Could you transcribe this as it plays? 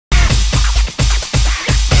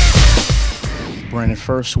Brandon,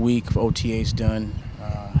 first week of OTA's done.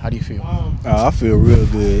 How do you feel? I feel real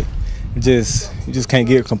good. You just can't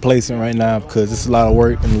get complacent right now because it's a lot of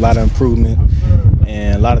work and a lot of improvement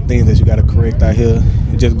and a lot of things that you got to correct out here.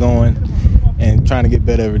 You're just going and trying to get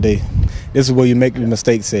better every day. This is where you make your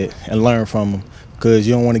mistakes at and learn from them because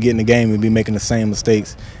you don't want to get in the game and be making the same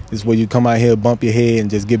mistakes. This is where you come out here, bump your head, and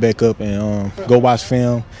just get back up and go watch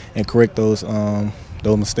film and correct those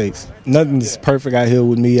mistakes. Nothing's perfect out here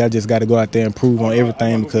with me. I just got to go out there and improve on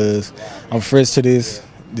everything because I'm fresh to this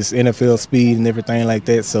NFL speed and everything like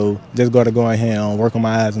that. So just got to go out here and work on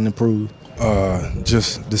my eyes and improve.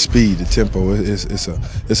 Just the speed, the tempo.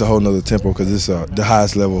 It's a whole nother tempo because it's the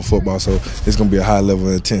highest level of football. So it's going to be a high level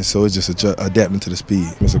of intense. So it's just adapting to the speed.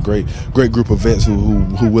 It's a great group of vets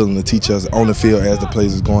who willing to teach us on the field as the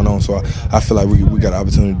plays is going on. So I feel like we got an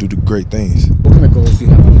opportunity to do the great things. What kind of goals do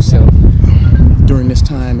you have for yourself during this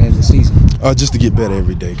time as the season? Just to get better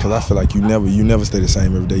every day, because I feel like you never stay the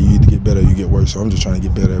same every day. You either get better or you get worse. So I'm just trying to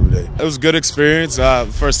get better every day. It was a good experience.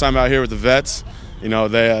 First time out here with the vets. You know,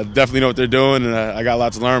 they definitely know what they're doing, and I got a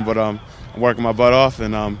lot to learn. But I'm working my butt off,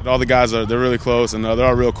 and all the guys they're really close, and they're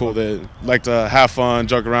all real cool. They like to have fun,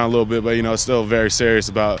 joke around a little bit, but still very serious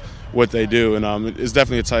about what they do. And it's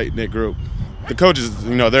definitely a tight knit group. The coaches,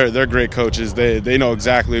 they're great coaches. They know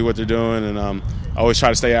exactly what they're doing, and I always try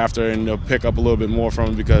to stay after and pick up a little bit more from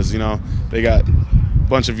them because they got a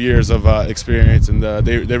bunch of years of experience, and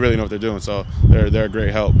they really know what they're doing. So they're a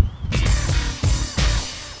great help.